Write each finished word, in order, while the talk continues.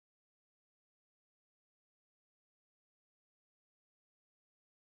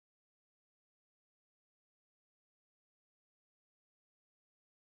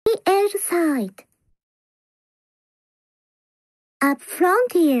stage sight. Up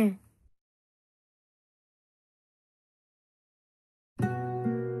front here.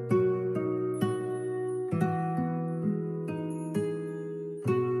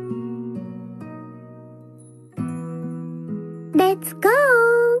 Let's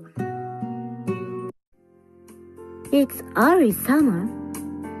go! It's early summer.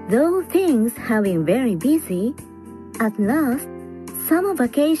 Though things have been very busy, at last, summer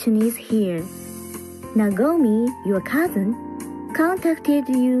vacation is here. Nagomi, your cousin, contacted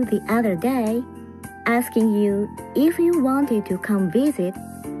you the other day, asking you if you wanted to come visit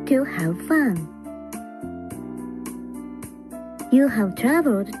to have fun. You have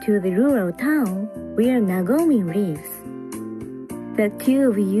traveled to the rural town where Nagomi lives. The two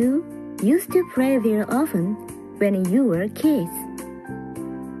of you used to play there often when you were kids.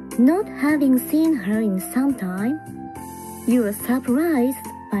 Not having seen her in some time, you were surprised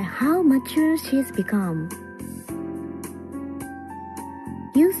by how mature she's become.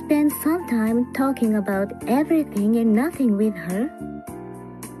 You spent some time talking about everything and nothing with her,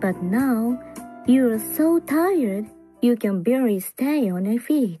 but now you're so tired you can barely stay on your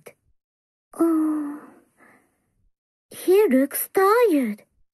feet. Oh, he looks tired.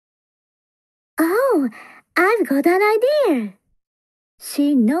 Oh, I've got an idea.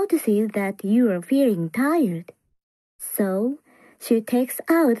 She notices that you are feeling tired, so she takes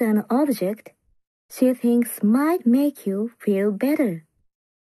out an object she thinks might make you feel better.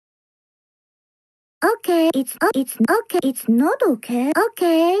 Okay, it's not okay.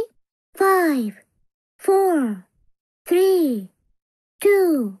 Okay. 5, 4, 3,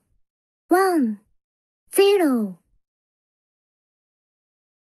 2, 1, 0.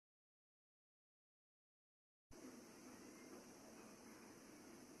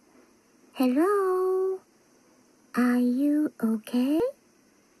 Hello? Are you okay?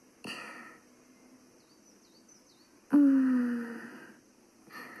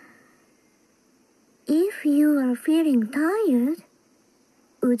 If you are feeling tired,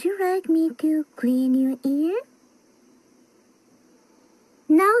 would you like me to clean your ear?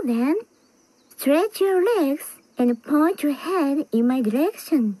 Now then, stretch your legs and point your head in my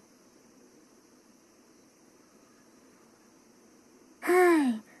direction.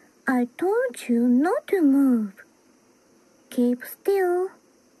 Hey, I told you not to move. Keep still,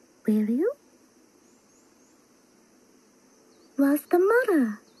 will you? What's the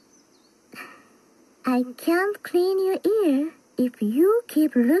matter? I can't clean your ear if you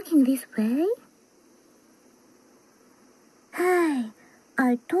keep looking this way. Hey,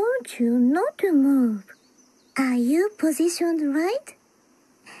 I told you not to move. Are you positioned right?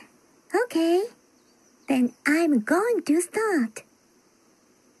 Okay, then I'm going to start.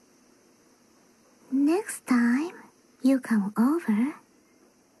 Next time you come over,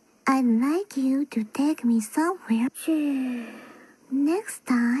 I'd like you to take me somewhere. Next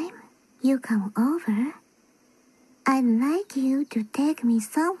time you come over, I'd like you to take me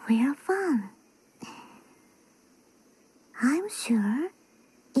somewhere fun. I'm sure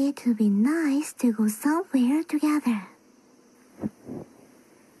it would be nice to go somewhere together.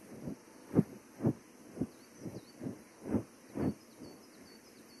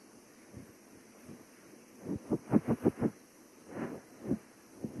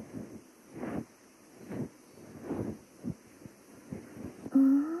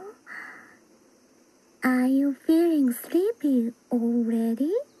 Are you feeling sleepy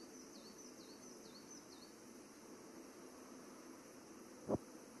already?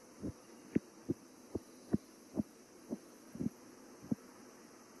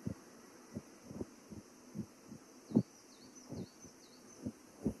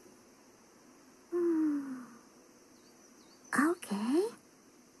 Okay.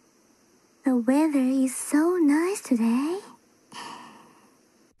 The weather is so nice today.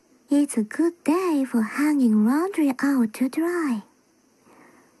 It's a good day for hanging laundry out to dry.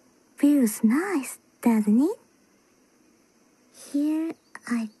 Feels nice, doesn't it? Here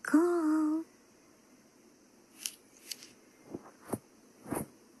I go.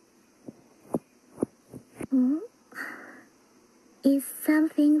 Is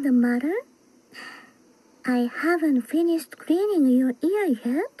something the matter? I haven't finished cleaning your ear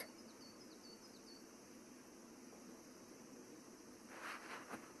yet.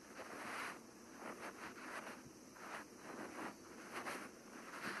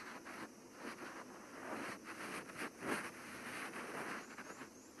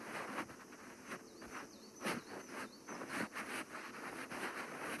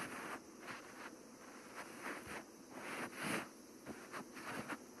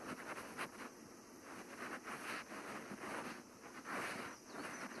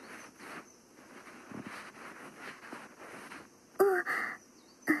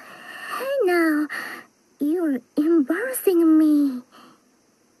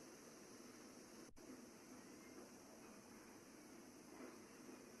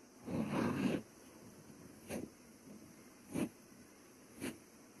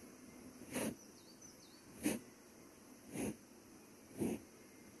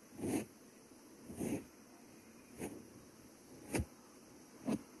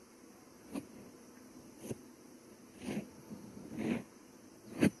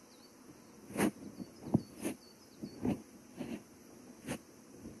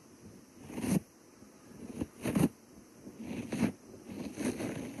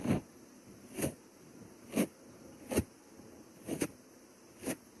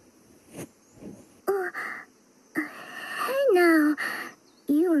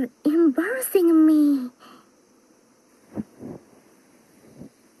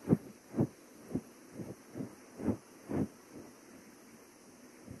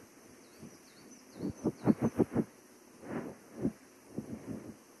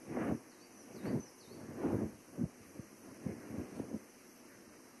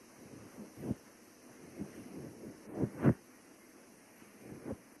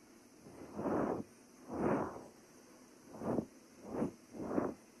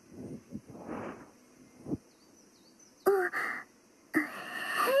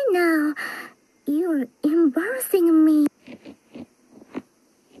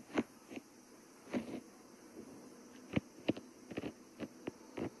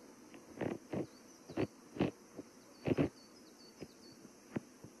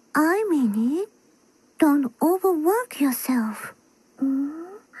 I mean it. Don't overwork yourself.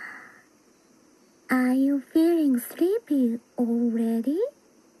 Are you feeling sleepy already?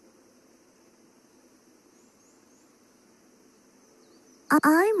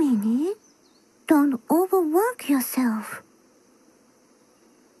 I mean it. Don't overwork yourself.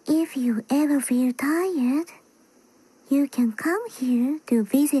 If you ever feel tired, you can come here to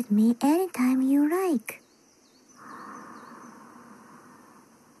visit me anytime you like.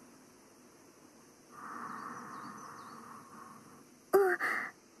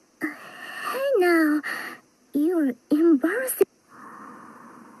 Hey now, you're embarrassing.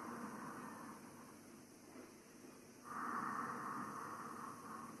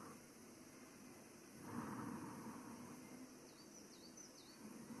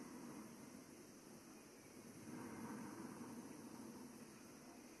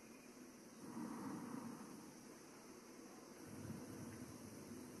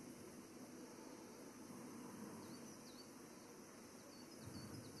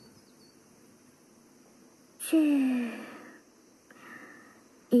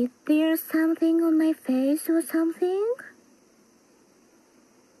 Is there something on my face or something?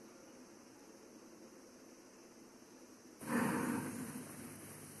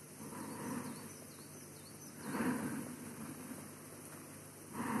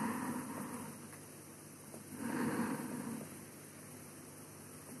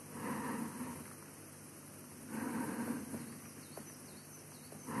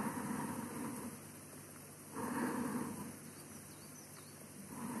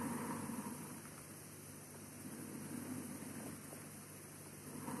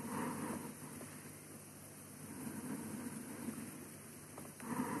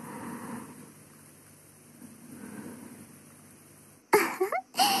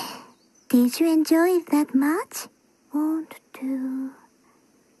 Did you enjoy it that much? Want to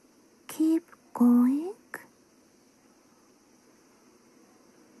keep going?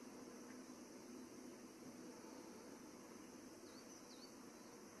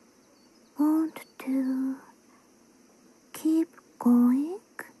 Want to keep going?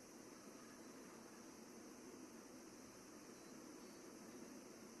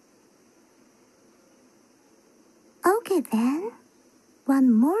 Okay then.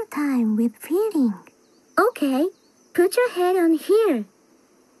 One more time with feeling. Okay, put your head on here.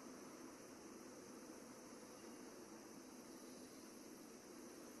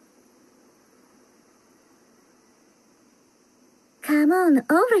 Come on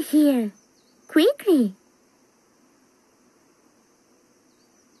over here, quickly.